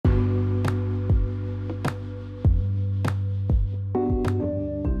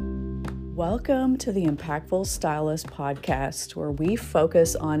Welcome to the Impactful Stylist podcast, where we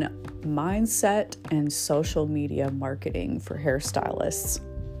focus on mindset and social media marketing for hairstylists.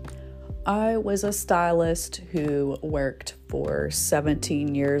 I was a stylist who worked for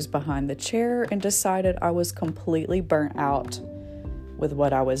 17 years behind the chair and decided I was completely burnt out with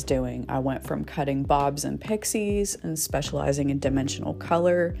what I was doing. I went from cutting bobs and pixies and specializing in dimensional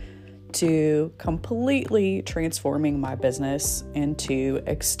color to completely transforming my business into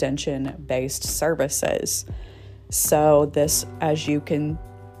extension-based services. So this, as you can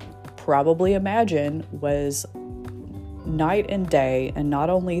probably imagine, was night and day. And not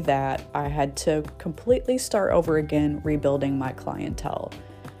only that, I had to completely start over again, rebuilding my clientele.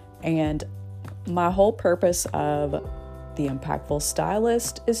 And my whole purpose of the Impactful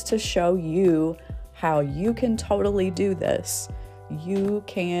Stylist is to show you how you can totally do this. You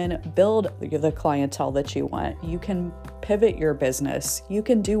can build the clientele that you want. You can pivot your business. You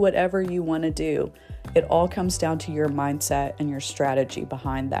can do whatever you want to do. It all comes down to your mindset and your strategy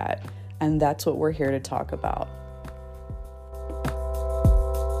behind that. And that's what we're here to talk about.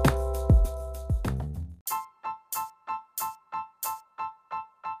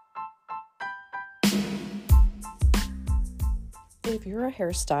 If you're a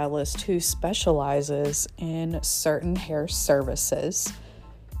hairstylist who specializes in certain hair services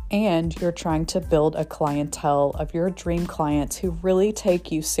and you're trying to build a clientele of your dream clients who really take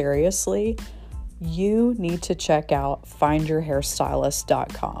you seriously, you need to check out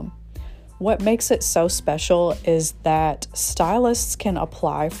findyourhairstylist.com. What makes it so special is that stylists can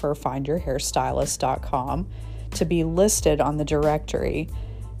apply for findyourhairstylist.com to be listed on the directory,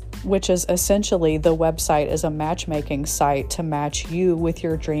 which is essentially the website is a matchmaking site to match you with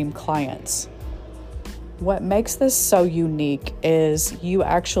your dream clients. What makes this so unique is you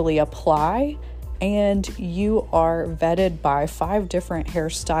actually apply and you are vetted by 5 different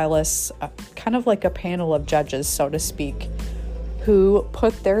hairstylists, kind of like a panel of judges, so to speak, who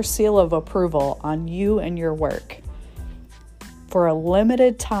put their seal of approval on you and your work. For a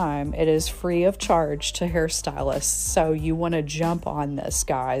limited time, it is free of charge to hairstylists, so you want to jump on this,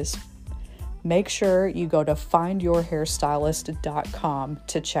 guys. Make sure you go to findyourhairstylist.com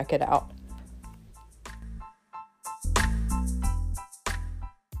to check it out.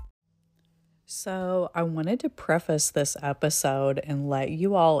 So, I wanted to preface this episode and let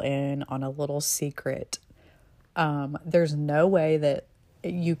you all in on a little secret. There's no way that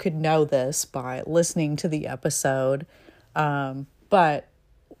you could know this by listening to the episode. Or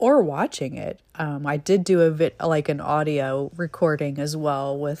watching it. I did do an audio recording as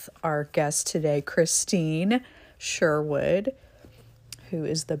well with our guest today, Krystine Sherwood, who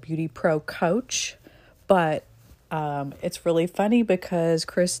is the Beauty Pro coach. But it's really funny because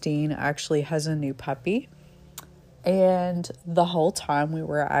Krystine actually has a new puppy. And the whole time we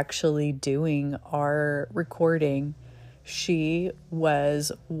were actually doing our recording, she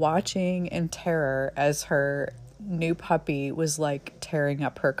was watching in terror as her new puppy was like tearing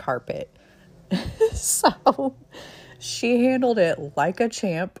up her carpet. So she handled it like a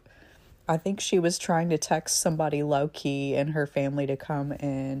champ. I think she was trying to text somebody low-key in her family to come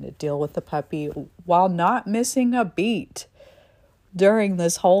and deal with the puppy while not missing a beat during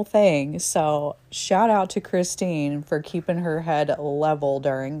this whole thing. So shout out to Krystine for keeping her head level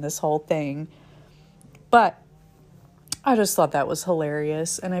during this whole thing. But I just thought that was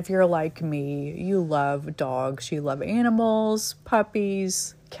hilarious. And if you're like me, you love dogs, you love animals,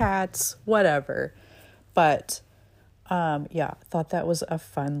 puppies, cats, whatever. But I thought that was a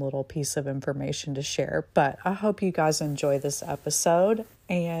fun little piece of information to share. But I hope you guys enjoy this episode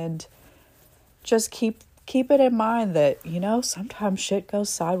and just keep it in mind that, sometimes shit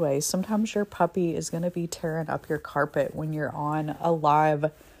goes sideways. Sometimes your puppy is going to be tearing up your carpet when you're on a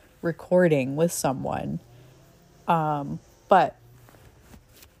live recording with someone. But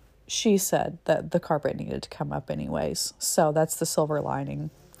she said that the carpet needed to come up anyways. So that's the silver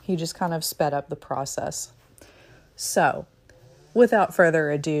lining. He just kind of sped up the process. So without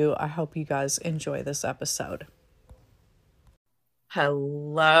further ado, I hope you guys enjoy this episode.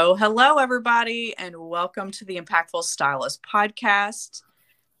 Hello, everybody, and welcome to the Impactful Stylist podcast.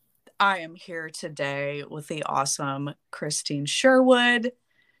 I am here today with the awesome Krystine Sherwood.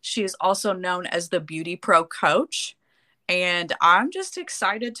 She is also known as the Beauty Pro coach. And I'm just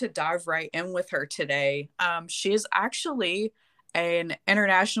excited to dive right in with her today. She is actually an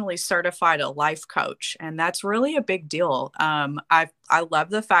internationally certified life coach, and that's really a big deal. I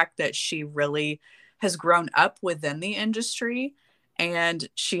love the fact that she really has grown up within the industry, and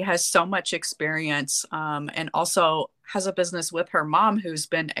she has so much experience, and also has a business with her mom, who's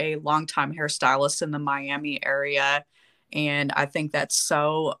been a longtime hairstylist in the Miami area. And I think that's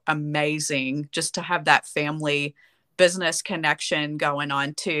so amazing just to have that family business connection going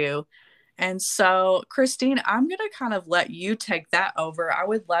on too. And so, Krystine, I'm going to kind of let you take that over. I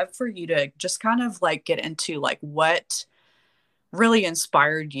would love for you to just kind of like get into like what really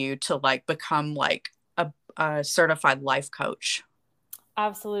inspired you to like become like a certified life coach.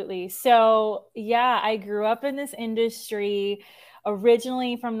 Absolutely. So, yeah, I grew up in this industry,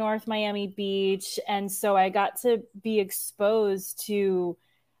 originally from North Miami Beach, and so I got to be exposed to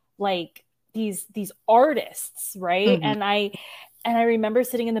like these artists, right? Mm-hmm. And I remember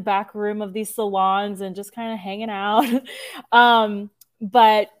sitting in the back room of these salons and just kind of hanging out.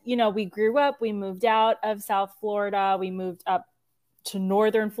 But you know, we grew up, we moved out of South Florida, we moved up to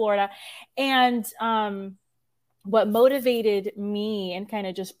northern Florida, and what motivated me and kind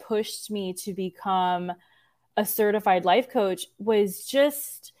of just pushed me to become a certified life coach was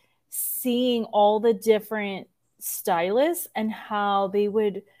just seeing all the different stylists and how they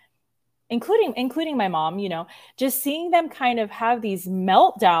would, including my mom, you know, just seeing them kind of have these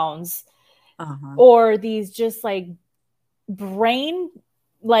meltdowns Uh-huh. or these just like brain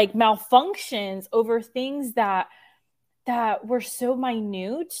like malfunctions over things that were so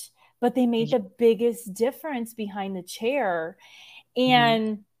minute, but they made Yeah. the biggest difference behind the chair. Mm-hmm.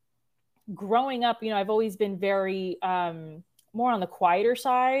 And growing up, you know, I've always been very more on the quieter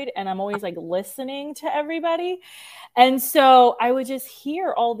side, and I'm always like listening to everybody. And so I would just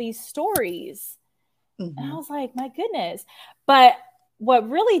hear all these stories. And I Mm-hmm. was like, my goodness. But what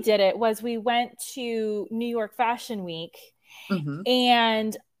really did it was we went to New York Fashion Week, Mm-hmm.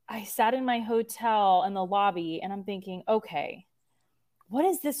 and I sat in my hotel in the lobby and I'm thinking, okay, what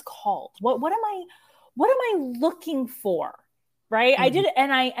is this called? What am I looking for? Right? I Mm-hmm. did,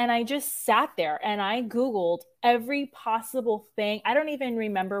 and I just sat there and I Googled every possible thing. I don't even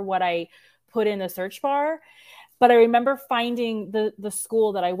remember what I put in the search bar, but I remember finding the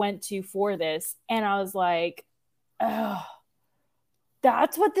school that I went to for this, and I was like, oh,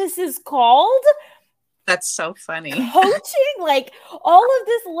 that's what this is called? That's so funny. Coaching? Like all of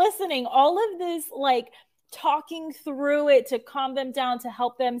this listening, all of this like talking through it to calm them down, to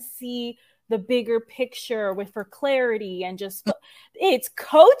help them see the bigger picture with for clarity and just it's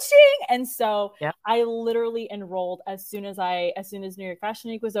coaching. And so Yeah. I literally enrolled as soon as New York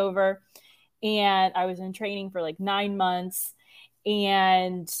Fashion Week was over, and I was in training for like 9 months.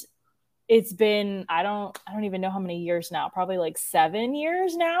 And it's been, I don't even know how many years now, probably like 7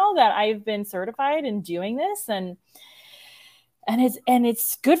 years now that I've been certified and doing this. And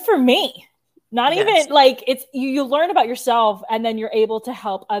it's good for me. Not Yes. even like it's you learn about yourself and then you're able to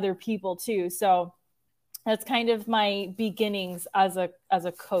help other people too. So that's kind of my beginnings as a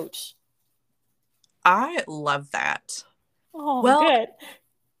coach. I love that. Oh, Well, good.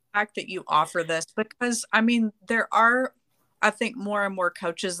 fact that you offer this because I mean there are I think more and more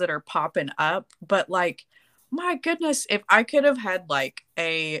coaches that are popping up, but like my goodness, if I could have had like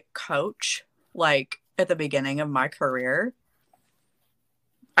a coach like at the beginning of my career,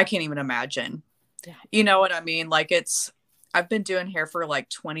 I can't even imagine. Yeah. You know what I mean? Like I've been doing hair for like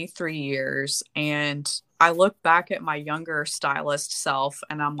 23 years, and I look back at my younger stylist self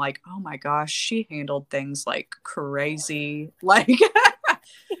and I'm like, "Oh my gosh, she handled things like crazy." Like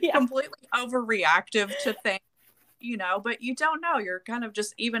Yeah. completely overreactive to things, but you don't know. You're kind of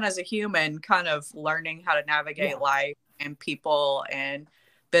just, even as a human, kind of learning how to Yeah. navigate life and people and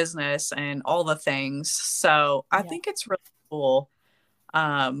business and all the things. So I Yeah. think it's really cool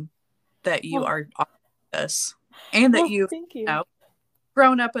um, that you Well, are on this and that well, you've, thank you you. know,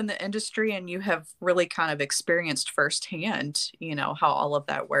 grown up in the industry and you have really kind of experienced firsthand, how all of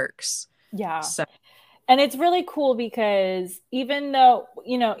that works. Yeah. So, And it's really cool because even though,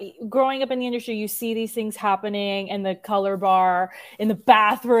 you know, growing up in the industry, you see these things happening in the color bar, in the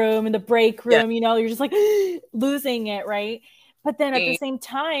bathroom, in the break yeah. room, you know, you're just like losing it, right? But then at the same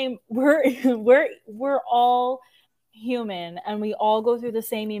time, we're we're all human and we all go through the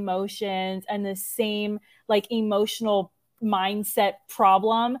same emotions and the same like emotional mindset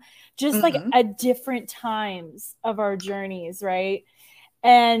problem, just like Mm-hmm. at different times of our journeys, right?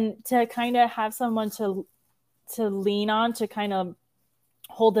 And to kind of have someone to lean on, to kind of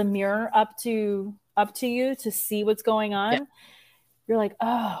hold the mirror up to you to see what's going Yeah, on, you're like,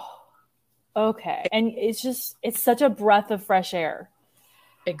 oh, okay. And it's such a breath of fresh air.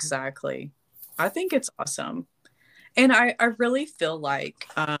 exactly. I think it's awesome. And I really feel like,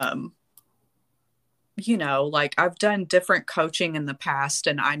 like I've done different coaching in the past,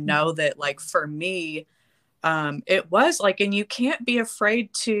 and I know that like for me, it was like, and you can't be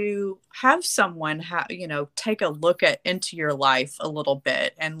afraid to have someone take a look into your life a little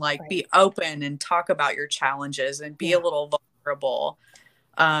bit and like be open and talk about your challenges and be a little vulnerable,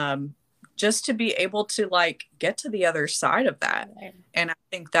 just to be able to like get to the other side of that. And I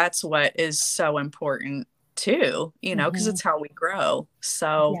think that's what is so important too, because it's how we grow.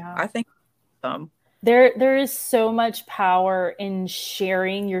 So I think there is so much power in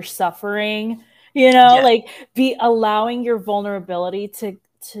sharing your suffering, like be allowing your vulnerability to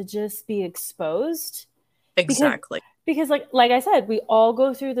just be exposed. Exactly. Because like I said, we all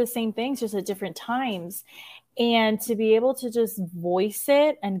go through the same things just at different times. And to be able to just voice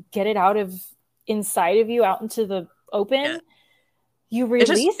it and get it out of inside of you, out into the open, you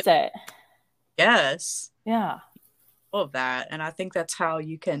release it. Yes. Yeah. All of that. And I think that's how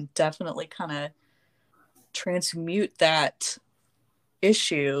you can definitely kind of transmute that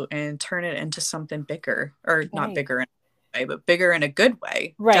issue and turn it into something bigger, or not bigger in a way, but bigger in a good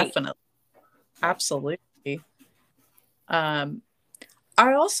way. Right. Definitely. Absolutely. I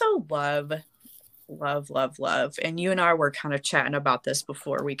also love, and you and I were kind of chatting about this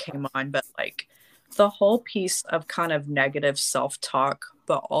before we came on, but like the whole piece of kind of negative self-talk,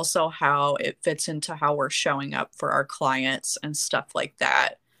 but also how it fits into how we're showing up for our clients and stuff like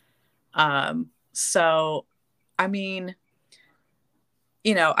that. So, I mean,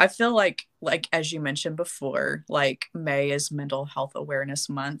 I feel like as you mentioned before, like May is Mental Health Awareness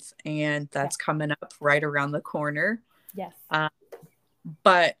Month, and that's coming up right around the corner. Yes.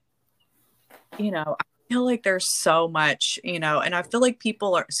 But, I feel like there's so much, and I feel like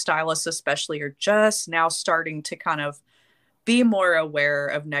stylists especially, are just now starting to kind of be more aware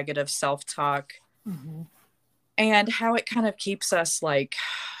of negative self-talk and how it kind of keeps us like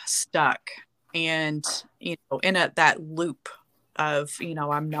stuck and, in that loop of,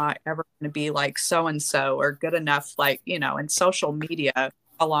 I'm not ever going to be like so-and-so or good enough, like, and social media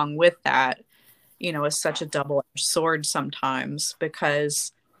along with that, is such a double-edged sword sometimes,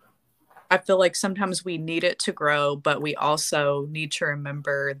 because I feel like sometimes we need it to grow, but we also need to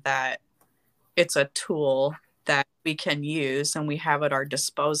remember that it's a tool that we can use and we have at our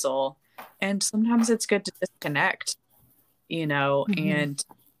disposal. And sometimes it's good to disconnect, and,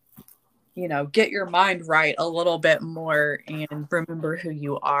 get your mind right a little bit more and remember who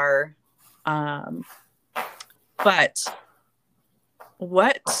you are. But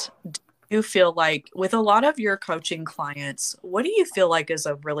what do you feel like with a lot of your coaching clients, what do you feel like is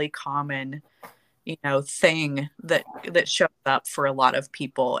a really common, thing that shows up for a lot of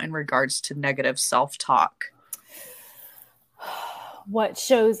people in regards to negative self-talk? What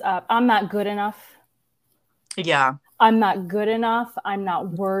shows up? I'm not good enough. Yeah. I'm not good enough. I'm not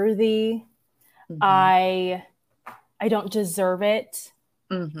worthy. I don't deserve it.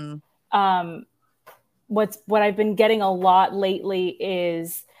 What I've been getting a lot lately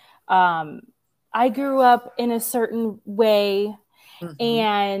is, I grew up in a certain way,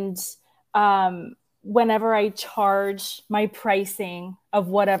 and whenever I charge my pricing of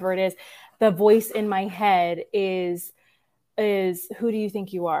whatever it is, the voice in my head is who do you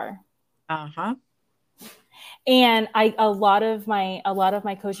think you are? And a lot of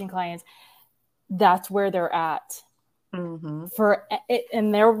my coaching clients, that's where they're at. For it,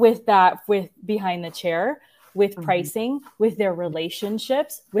 and they're with behind the chair, with pricing, with their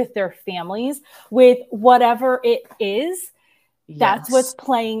relationships, with their families, with whatever it is. That's what's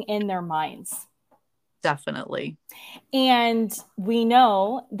playing in their minds. Definitely. And we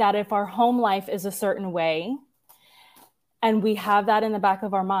know that if our home life is a certain way, and we have that in the back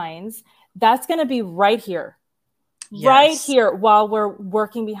of our minds, that's going to be right here. Right here while we're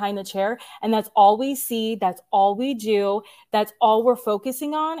working behind the chair. And that's all we see. That's all we do. That's all we're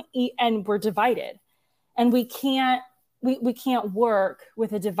focusing on. And we're divided. And we can't work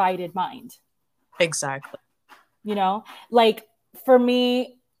with a divided mind. Exactly. Like for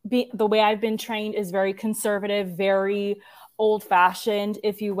me, the way I've been trained is very conservative, very old-fashioned,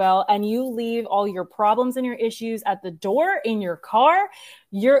 if you will. And you leave all your problems and your issues at the door in your car.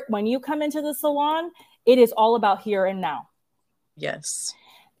 When you come into the salon, it is all about here and now. Yes.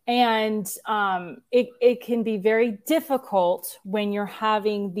 And it can be very difficult when you're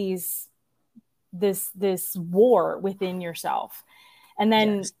having this war within yourself. And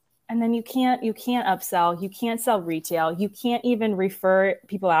then you can't upsell, you can't sell retail, you can't even refer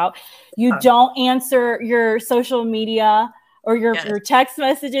people out. You don't answer your social media or your text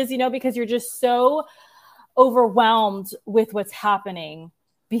messages, because you're just so overwhelmed with what's happening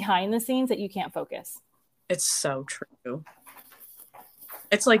behind the scenes that you can't focus. It's so true.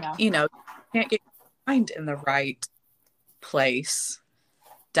 It's like, you can't get your mind in the right place.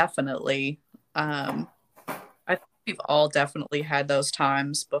 Definitely. we've all definitely had those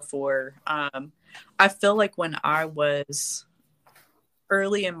times before. I feel like when I was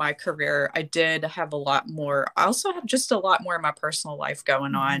early in my career, I did have a lot more. I also have just a lot more in my personal life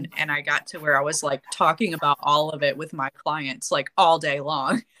going on. Mm-hmm. And I got to where I was like talking about all of it with my clients like all day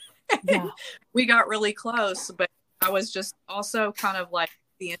long. Yeah. We got really close, but I was just also kind of like,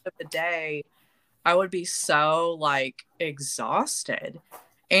 at the end of the day, I would be so like exhausted.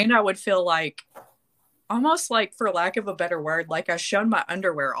 And I would feel like almost like, for lack of a better word, like I showed my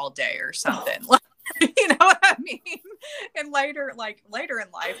underwear all day or something. Like, you know what I mean? And later in life,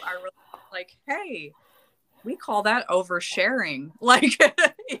 I really like, hey, we call that oversharing. Like,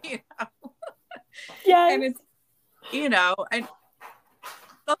 you know, Yes. and it's, and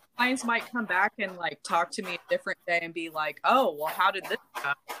those clients might come back and like talk to me a different day and be like, oh, well, how did this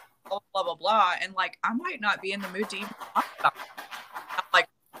go? Blah, blah, blah, blah. And like, I might not be in the mood to even talk about it. I'm like,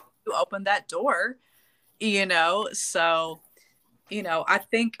 you opened that door, So, I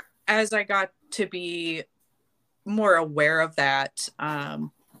think as I got to be more aware of that,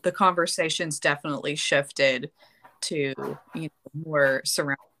 the conversations definitely shifted to, more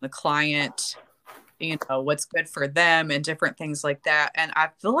surrounding the client, what's good for them and different things like that. And I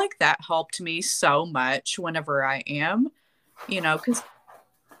feel like that helped me so much whenever I am, because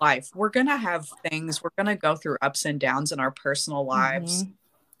life, we're going to have things, we're going to go through ups and downs in our personal lives. Mm-hmm.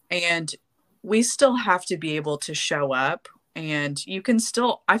 And we still have to be able to show up, and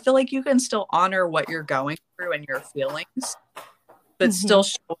I feel like you can still honor what you're going through and your feelings, but still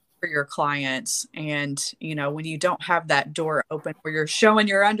show up for your clients. And, when you don't have that door open where you're showing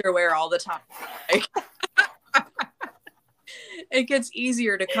your underwear all the time, like, it gets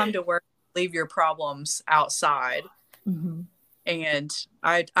easier to come to work, leave your problems outside. Mm-hmm. And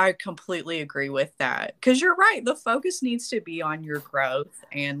I completely agree with that, because you're right. The focus needs to be on your growth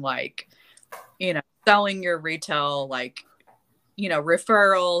and like, selling your retail, like,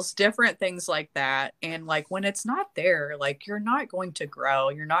 referrals, different things like that. And like, when it's not there, like, you're not going to grow.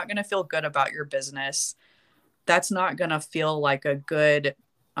 You're not going to feel good about your business. That's not going to feel like a good,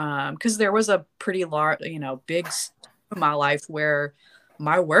 because there was a pretty large, big in my life where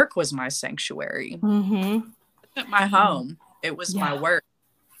my work was my sanctuary. Mm-hmm. It wasn't my home. It was my work.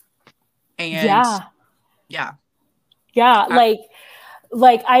 And yeah, I,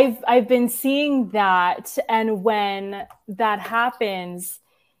 like I've been seeing that, and when that happens,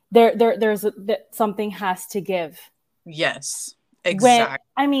 there's something has to give. yes, When exactly.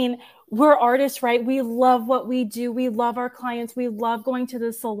 I mean, we're artists, right? We love what we do. We love our clients. We love going to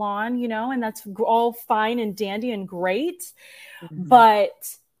the salon, and that's all fine and dandy and great. Mm-hmm.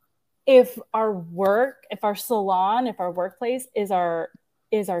 But if our work, if our salon, if our workplace is our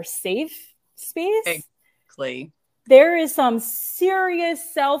safe space, exactly, there is some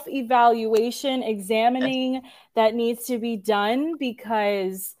serious self-evaluation, examining that needs to be done,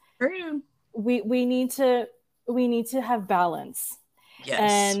 because true. we need to have balance. Yes.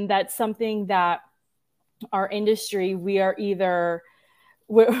 And that's something that our industry, we're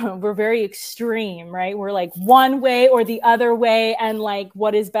very extreme, right? We're like one way or the other way, and like,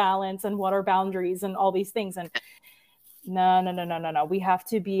 what is balance and what are boundaries and all these things. And no. We have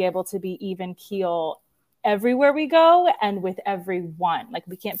to be able to be even keel everywhere we go and with everyone. Like,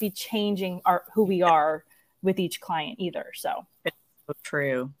 we can't be changing who we are with each client either. So It's so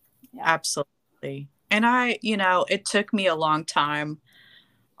true. yeah. Absolutely. And it took me a long time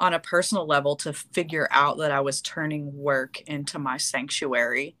on a personal level to figure out that I was turning work into my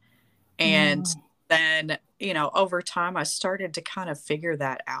sanctuary. And then, over time, I started to kind of figure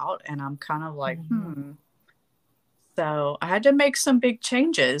that out. And I'm kind of like, So I had to make some big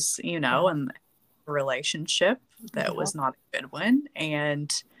changes, in a relationship that was not a good one.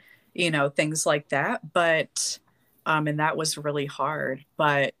 And, things like that. But, and that was really hard.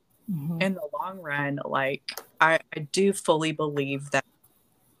 But in the long run, like, I do fully believe that,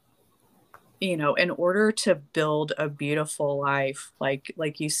 in order to build a beautiful life,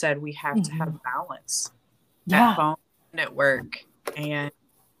 like you said, we have to have balance at home and at work. And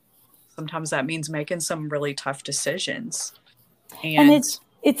sometimes that means making some really tough decisions. And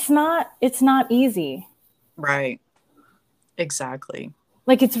it's not easy. Right. Exactly.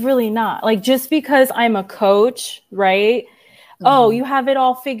 Like, it's really not. Like, just because I'm a coach, right? Oh, you have it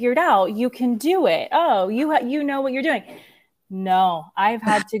all figured out. You can do it. Oh, you know what you're doing. No, I've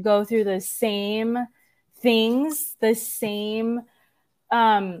had to go through the same things, the same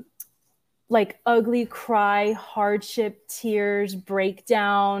like ugly cry, hardship, tears,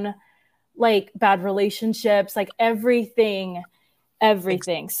 breakdown, like bad relationships, like everything.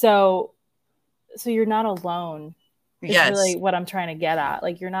 So you're not alone. Is really what I'm trying to get at.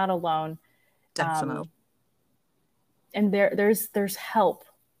 Like, you're not alone. Definitely. and there's help,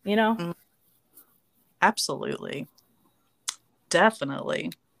 you know? Absolutely.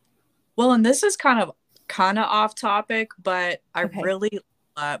 Definitely. Well, and this is kind of off topic, but I Okay. really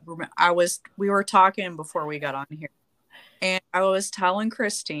we were talking before we got on here, and I was telling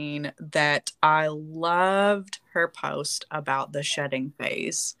Krystine that I loved her post about the shedding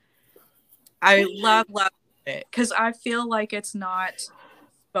phase. I love it because I feel like it's not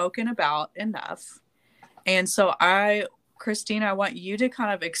spoken about enough. And so Krystine, I want you to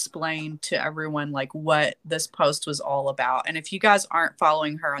kind of explain to everyone like what this post was all about. And if you guys aren't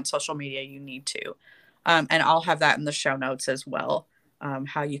following her on social media, you need to. And I'll have that in the show notes as well,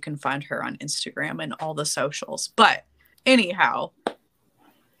 how you can find her on Instagram and all the socials. But anyhow,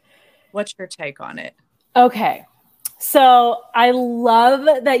 what's your take on it? Okay. So I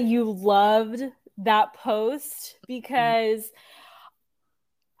love that you loved that post because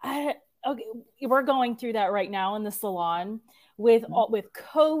okay, we're going through that right now in the salon with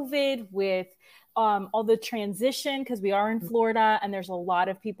COVID, with all the transition, because we are in Florida and there's a lot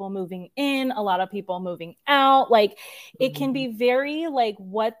of people moving in, a lot of people moving out. Like it can be very like,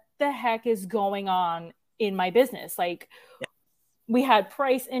 what the heck is going on in my business? Like we had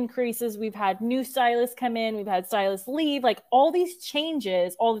price increases, we've had new stylists come in, we've had stylists leave, like all these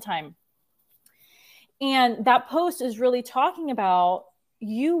changes all the time. And that post is really talking about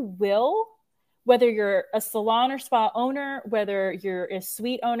you will, whether you're a salon or spa owner, whether you're a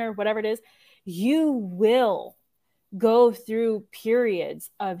suite owner, whatever it is, you will go through periods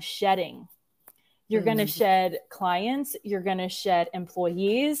of shedding. You're going to shed clients, you're going to shed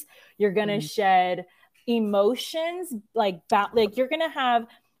employees, you're going to shed emotions, like you're going to have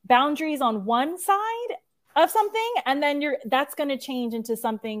boundaries on one side of something, and then that's going to change into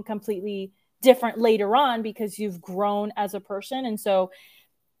something completely different later on because you've grown as a person, and so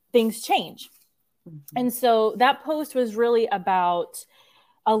things change. And so that post was really about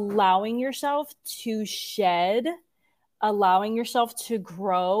allowing yourself to shed, allowing yourself to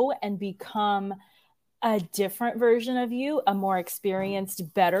grow and become a different version of you, a more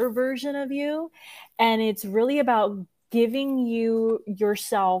experienced, better version of you. And it's really about giving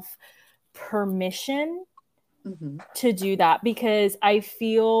yourself permission to do that, because I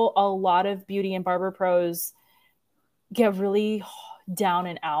feel a lot of beauty and barber pros get really down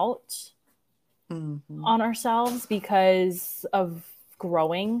and out on ourselves because of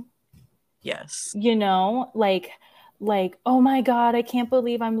growing. Yes. You know, like, oh my God, I can't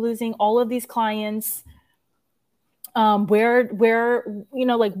believe I'm losing all of these clients. Where, you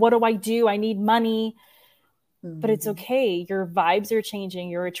know, like, what do I do? I need money. But it's okay. Your vibes are changing.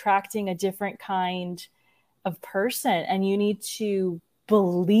 You're attracting a different kind of person, and you need to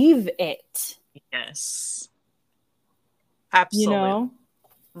believe it. Yes. Absolutely. You know?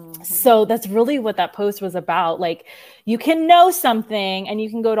 So that's really what that post was about. Like, you can know something and you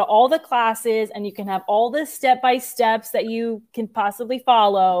can go to all the classes and you can have all the step-by-steps that you can possibly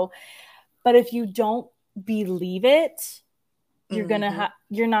follow. But if you don't believe it, nothing's going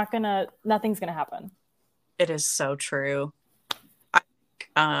to happen. It is so true.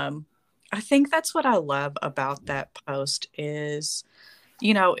 I think that's what I love about that post is,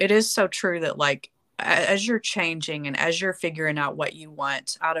 you know, it is so true that like, as you're changing and as you're figuring out what you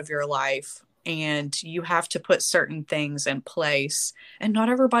want out of your life, and you have to put certain things in place, and not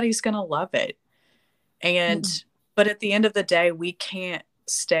everybody's going to love it. And, but at the end of the day, we can't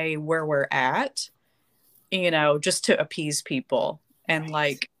stay where we're at, you know, just to appease people. And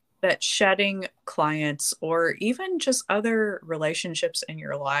like that, shedding clients or even just other relationships in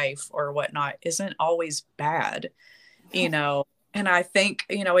your life or whatnot isn't always bad, you know. And I think,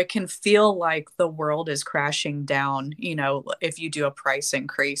 you know, it can feel like the world is crashing down, you know, if you do a price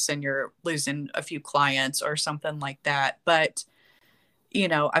increase and you're losing a few clients or something like that. But, you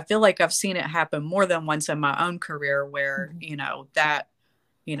know, I feel like I've seen it happen more than once in my own career where, you know, that,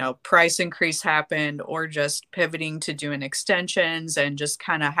 you know, price increase happened, or just pivoting to doing extensions and just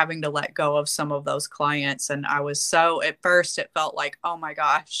kind of having to let go of some of those clients. And I was so, at first it felt like, oh my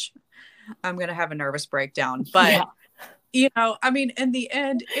gosh, I'm going to have a nervous breakdown. But you know, I mean, in the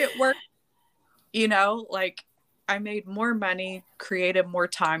end, it worked, you know, like I made more money, created more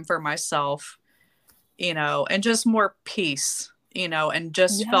time for myself, you know, and just more peace, you know, and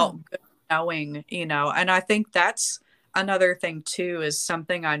just felt good knowing, you know. And I think that's another thing too, is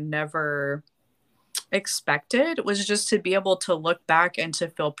something I never expected, was just to be able to look back and to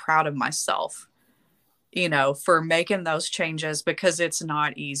feel proud of myself, you know, for making those changes, because it's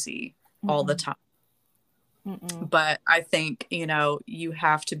not easy all the time. But I think, you know, you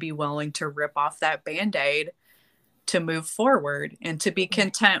have to be willing to rip off that Band-Aid to move forward and to be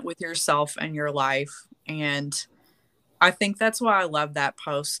content with yourself and your life. And, I think that's why I love that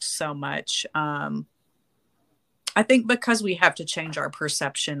post so much. I think because we have to change our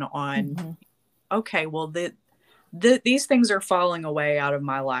perception on, Mm-hmm. okay, well, these things are falling away out of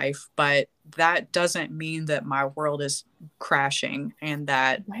my life, but that doesn't mean that my world is crashing and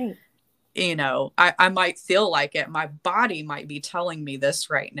that, Right. I might feel like it. My body might be telling me this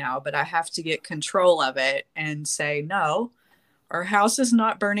right now, but I have to get control of it and say, no, our house is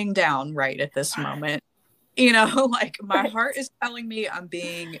not burning down right at this moment. Like my Right. heart is telling me I'm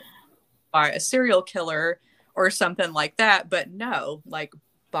being by a serial killer or something like that, but no, like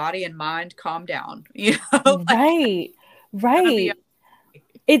body and mind, calm down, like Right. gonna be Right.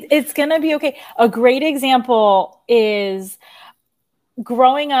 It's gonna be okay. A great example is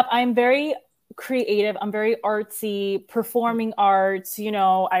growing up. I'm very creative. I'm very artsy, performing arts.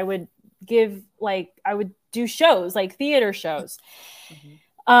 I would I would do shows, like theater shows. Mhm.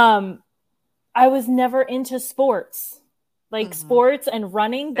 Um, I was never into sports. Like Mhm. sports and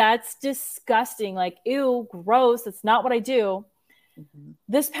running, that's disgusting. Like, ew, gross. That's not what I do. Mhm.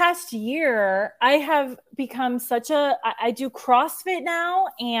 This past year, I have become I do CrossFit now,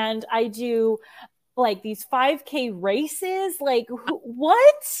 and I do like these 5K races. Like,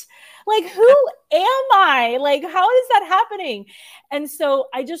 what? Like, who am I? Like, how is that happening? And so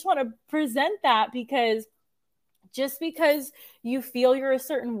I just want to present that, because just because you feel you're a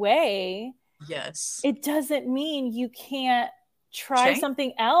certain way, Yes. it doesn't mean you can't try Change.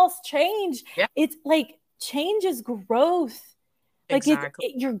 something else. Change. Yeah, It's like change is growth. Like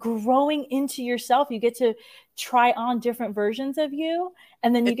exactly. you're growing into yourself. You get to try on different versions of you,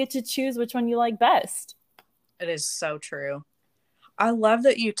 and then you It, get to choose which one you like best. it is so true. I love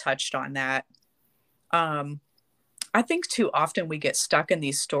that you touched on that. Um, I think too often we get stuck in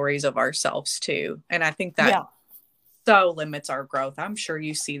these stories of ourselves too. And I think that Yeah. so limits our growth. I'm sure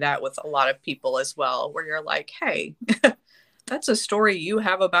you see that with a lot of people as well, where you're like, hey, that's a story you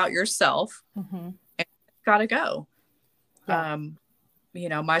have about yourself. Mm-hmm. And it's gotta go. Yeah.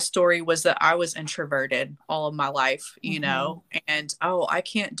 My story was that I was introverted all of my life, Mm-hmm. and oh, I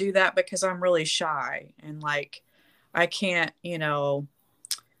can't do that because I'm really shy. And like, I can't,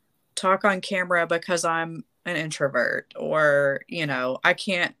 talk on camera because I'm an introvert, or, I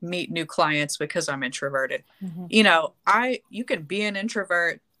can't meet new clients because I'm introverted. Mm-hmm. You can be an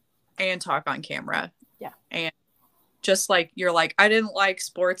introvert and talk on camera. Yeah. And just like you're like, I didn't like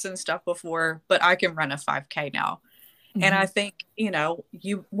sports and stuff before, but I can run a 5K now. And Mm-hmm. I think,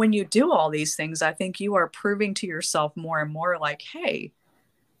 when you do all these things, I think you are proving to yourself more and more like, hey,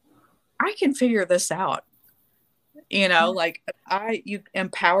 I can figure this out. Yeah. Like you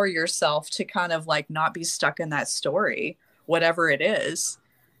empower yourself to kind of like not be stuck in that story, whatever it is.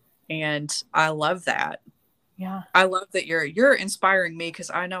 And I love that. Yeah. I love that you're inspiring me,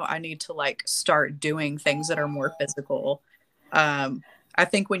 because I know I need to like start doing things that are more physical. I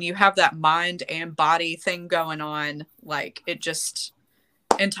think when you have that mind and body thing going on, like it just,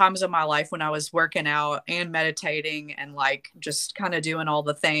 in times of my life when I was working out and meditating and like just kind of doing all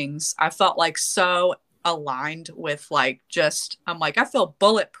the things, I felt like so aligned with like I'm like, I feel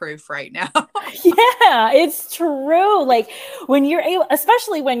bulletproof right now. Yeah, it's true. Like when you're able,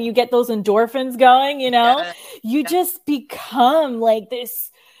 especially when you get those endorphins going, Yeah. you Yeah. just become like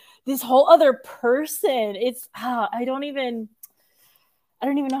this whole other person. It's I don't even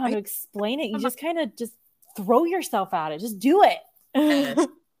know how to explain it. You just kind of just throw yourself at it. Just do Yes. it.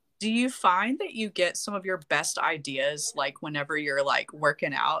 Do you find that you get some of your best ideas like whenever you're like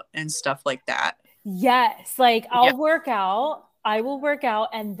working out and stuff like that? Yes, like Yeah. I will work out,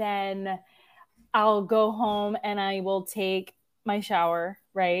 and then I'll go home and I will take my shower,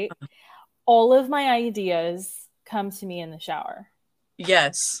 right? All of my ideas come to me in the shower.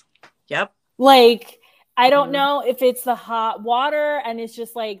 Yes. Yep. Like, I don't Mhm. know if it's the hot water and it's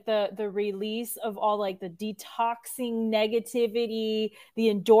just like the release of all like the detoxing negativity, the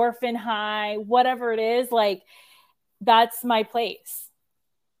endorphin high, whatever it is, like that's my place.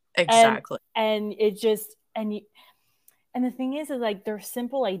 And Exactly. and it just and the thing is like there's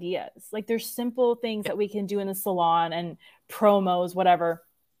simple ideas. Like there's simple things Yeah. that we can do in the salon, and promos, whatever,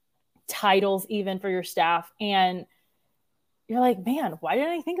 titles even for your staff. And you're like, man, why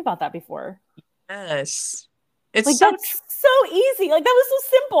didn't I think about that before? Yes. It's Like so that's so easy. Like that was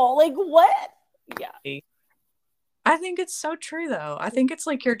so simple. Like what? Yeah. true. I think it's so true though. I think it's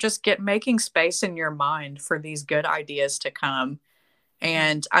like you're just making space in your mind for these good ideas to come. Mm-hmm.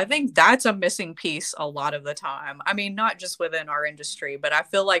 And I think that's a missing piece a lot of the time. I mean, not just within our industry, but I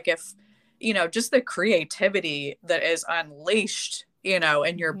feel like if, just the creativity that is unleashed, in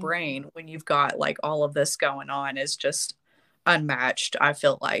your Mm-hmm. brain when you've got like all of this going on is just unmatched, I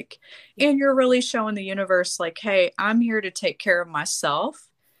feel like. And you're really showing the universe, like, hey, I'm here to take care of myself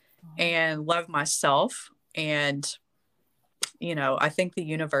and love myself. And, I think the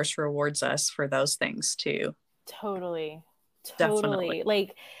universe rewards us for those things too. Totally. Definitely.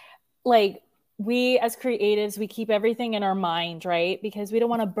 Totally. Like we as creatives, we keep everything in our mind, right? Because we don't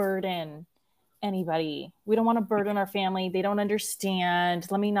want to burden anybody. We don't want to burden our family. They don't understand.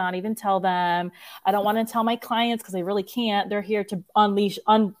 Let me not even tell them. I don't want to tell my clients because they really can't. They're here to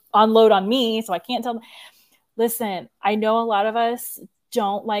unload on me, so I can't tell them. Listen, I know a lot of us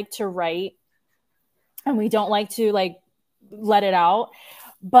don't like to write and we don't like to like let it out,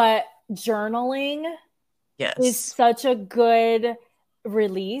 but journaling is Yes. such a good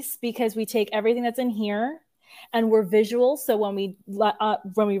release because we take everything that's in here and we're visual. So when we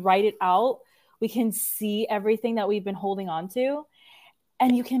write it out, we can see everything that we've been holding on to,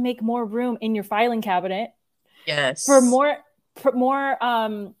 and you can make more room in your filing cabinet for Yes. more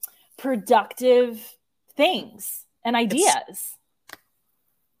productive things and It's ideas.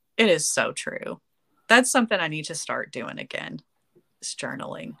 it is so true. That's something I need to start doing again. Is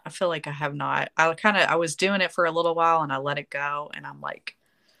journaling. I feel like I have not. I was doing it for a little while and I let it go, and I'm like,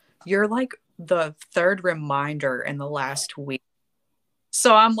 you're like the third reminder in the last week.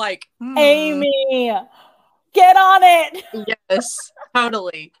 So I'm like, Amy, get on it. yes,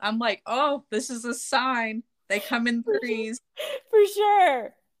 totally. I'm like, oh, this is a sign. They come in threes. For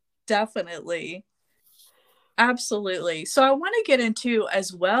sure. Definitely. Absolutely. So I want to get into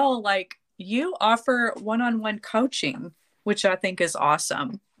as well, like you offer one-on-one coaching, which I think is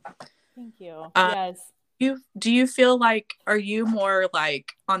awesome. Thank you. Um, Yes. do you feel like, are you more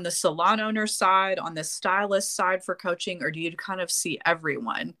like on the salon owner side, on the stylist side for coaching, or do you kind of see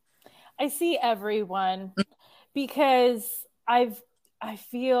everyone? I see everyone because I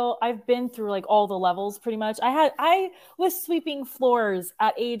feel I've been through like all the levels pretty much. I was sweeping floors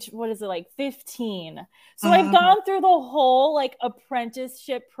at age, what is it, like 15. So I've Mm-hmm. gone through the whole like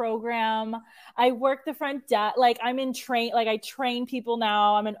apprenticeship program. I work the front desk, like I'm in train, like I train people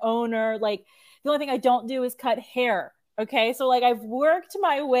now. I'm an owner. Like the only thing I don't do is cut hair. Okay. So like I've worked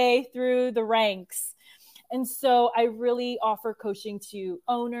my way through the ranks. And so I really offer coaching to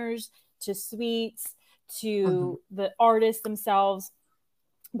owners, to suites, Mm-hmm. to the artists themselves.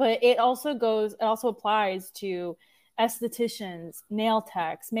 But it also applies to estheticians, nail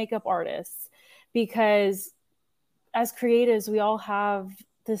techs, makeup artists, because as creatives, we all have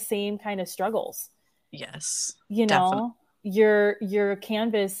the same kind of struggles. Yes, You definitely. know, your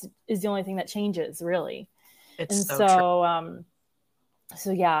canvas is the only thing that changes, really. It's And so true.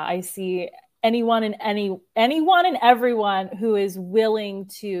 so yeah, I see anyone and everyone who is willing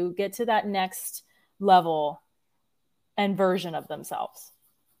to get to that next level and version of themselves.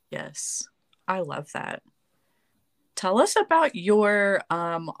 Yes, I love that. Tell us about your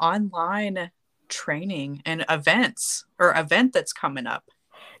online training and events or event that's coming up.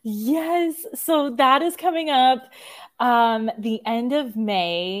 Yes, so that is coming up the end of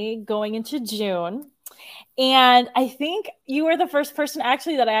May, going into June. And I think you are the first person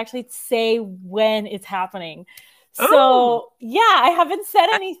actually that I actually say when it's happening. Oh, So yeah, I haven't said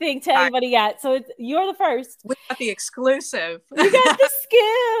anything to anybody yet. So you're the first. we got the exclusive. You got the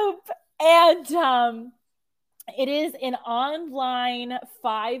scoop. And it is an online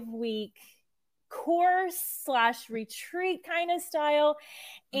 5 week course slash retreat kind of style.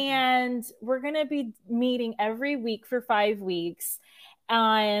 Mhm. And we're going to be meeting every week for 5 weeks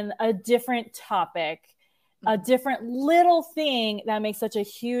on a different topic, a Mhm. different little thing that makes such a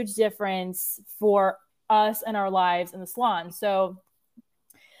huge difference for us and our lives in the salon. So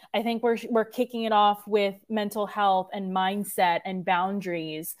I think we're kicking it off with mental health and mindset and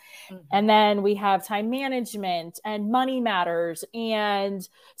boundaries. Mhm. And then we have time management and money matters and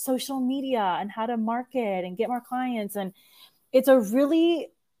social media and how to market and get more clients. And it's a really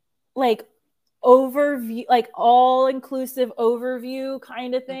like overview, like all inclusive overview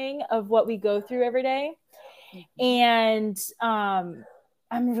kind of thing of what we go through every day. Mhm. And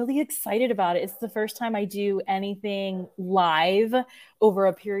I'm really excited about it. It's the first time I do anything live over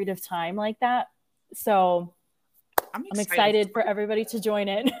a period of time like that. So I'm I'm excited excited for for you. everybody to join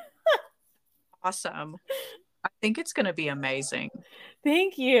it. Awesome. I think it's going to be amazing.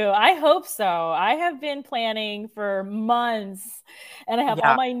 Thank you. I hope so. I have been planning for months and I have all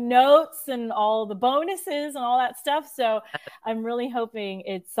Yeah. my notes and all the bonuses and all that stuff. So I'm really hoping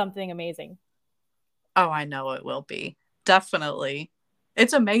it's something amazing. Oh, I know it will be. Definitely.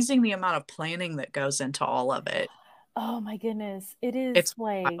 It's amazing the amount of planning that goes into all of it. Oh my goodness. It is It's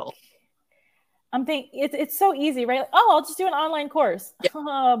like wild. I'm thinking it's so easy, right? Like, oh, I'll just do an online course.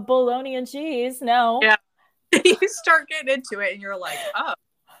 Yeah. Bologna and cheese. No. Yeah. You start getting into it and you're like, oh,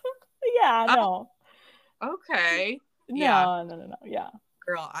 Yeah, oh, no. okay. Yeah, No. Yeah.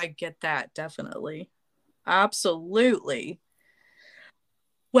 girl, I get that definitely. Absolutely.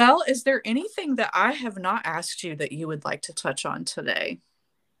 Well, is there anything that I have not asked you that you would like to touch on today?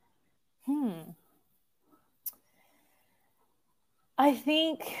 Hmm. I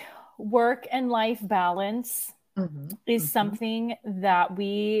think work and life balance Mm-hmm. is Mm-hmm. something that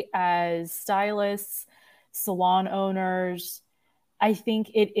we as stylists, salon owners, I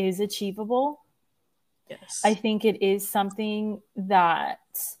think it is achievable. I Yes. think it is something that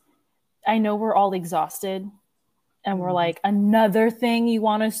I know we're all exhausted and we're Mm-hmm. like, another thing you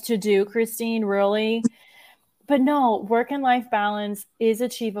want us to do, Krystine, really? But no, work and life balance is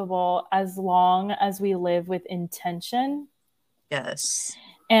achievable as long as we live with intention Yes.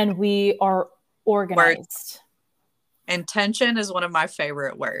 and we are Word organized. intention is one of my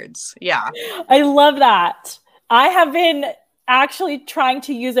favorite words. Yeah. I love that. I have been actually trying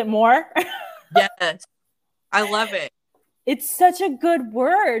to use it more. Yes. I love it. It's such a good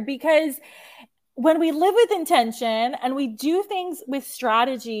word because when we live with intention and we do things with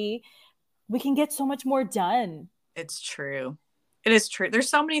strategy, we can get so much more done. It's true. It is true. There's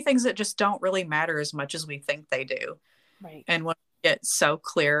so many things that just don't really matter as much as we think they do. Right. And when we get so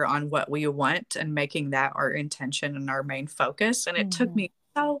clear on what we want and making that our intention and our main focus, and it took Mm-hmm. me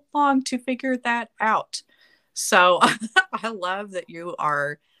so long to figure that out. So I love that you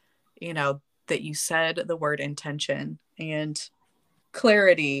are, that you said the word intention and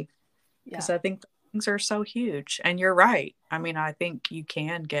clarity, Yeah. because I think things are so huge. And you're right. I mean, I think you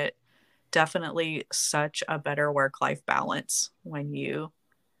can get definitely such a better work-life balance when you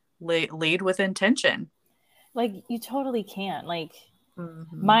lead with intention. Like you totally can. Like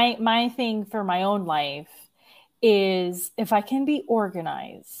Mm-hmm. my thing for my own life is if I can be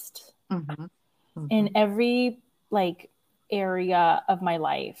organized Mm-hmm. in Mm-hmm. every like area of my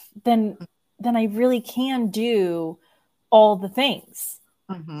life, then I really can do all the things.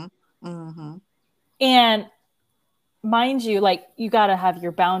 Mm-hmm. Mm-hmm. And mind you, like you got to have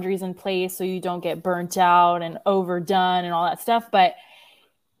your boundaries in place so you don't get burnt out and overdone and all that stuff, but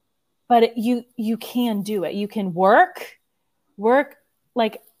you can do it. You can work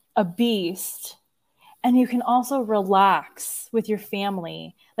like a beast, and you can also relax with your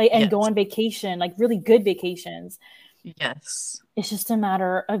family, like, and go Yes. on vacation, like really good vacations. Yes. It's just a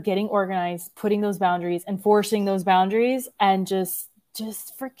matter of getting organized, putting those boundaries, enforcing those boundaries, and just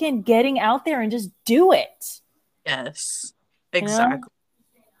freaking getting out there and just do it. Yes. You know? Exactly.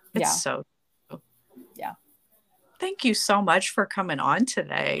 It's Yeah. so true. Yeah. Thank you so much for coming on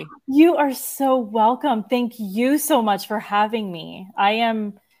today. You are so welcome. Thank you so much for having me. I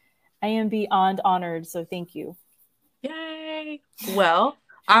am beyond honored, so thank you. Yay. Well,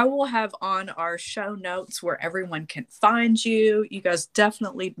 I will have on our show notes where everyone can find you. You guys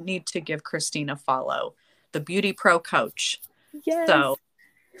definitely need to give Krystine a follow, the Beauty Pro Coach. Yes. So,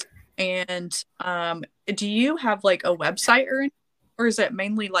 and do you have like a website or is it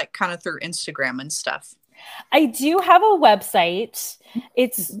mainly like kind of through Instagram and stuff? I do have a website.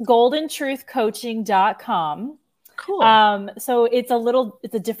 It's goldentruthcoaching.com. Cool. So it's a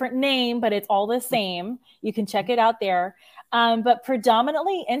different name, but it's all the same. You can check it out there. But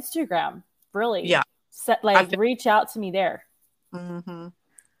predominantly Instagram, really. Yeah. Reach out to me there. Mm-hmm.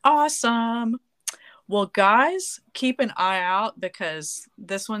 Awesome. Well, guys, keep an eye out because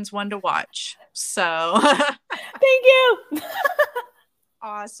this one's one to watch. So Thank you.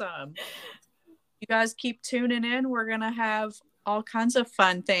 awesome. You guys keep tuning in. We're going to have all kinds of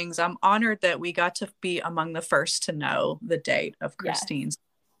fun things. I'm honored that we got to be among the first to know the date of Krystine's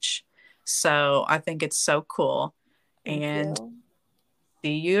speech. So I think it's so cool. Thank and you.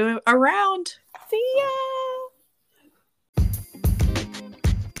 See you around. See ya.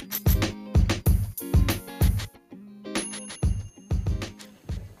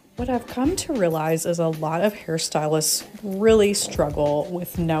 What I've come to realize is a lot of hairstylists really struggle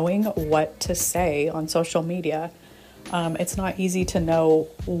with knowing what to say on social media. It's not easy to know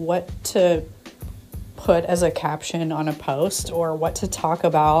what to put as a caption on a post or what to talk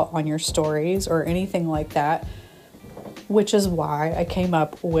about on your stories or anything like that, which is why I came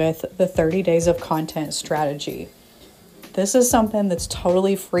up with the 30 days of content strategy. This is something that's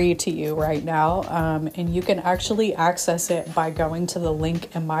totally free to you right now, and you can actually access it by going to the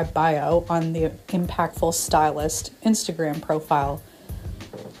link in my bio on the Impactful Stylist Instagram profile.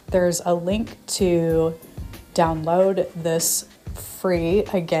 There's a link to download this free,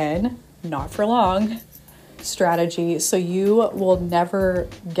 again, not for long, strategy so you will never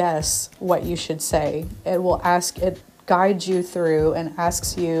guess what you should say. It guides you through and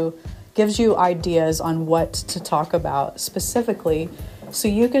asks you gives you ideas on what to talk about specifically, so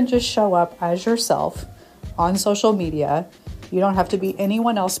you can just show up as yourself on social media. You don't have to be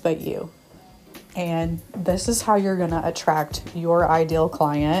anyone else but you. And this is how you're going to attract your ideal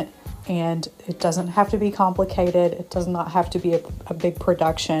client. And it doesn't have to be complicated. It does not have to be a big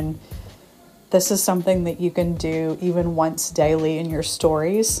production. This is something that you can do even once daily in your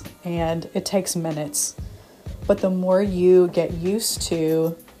stories, and it takes minutes. But the more you get used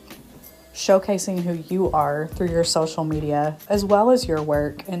to showcasing who you are through your social media, as well as your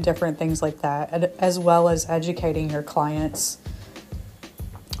work and different things like that, and as well as educating your clients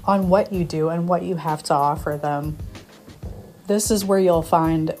on what you do and what you have to offer them, this is where you'll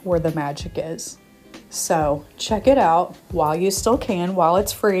find where the magic is. So check it out while you still can, while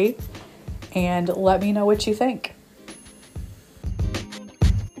it's free, and let me know what you think.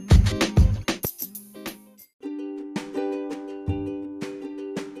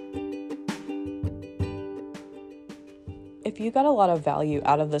 If you got a lot of value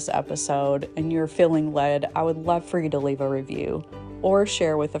out of this episode and you're feeling led, I would love for you to leave a review or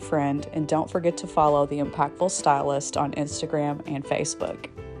share with a friend. And don't forget to follow The Impactful Stylist on Instagram and Facebook.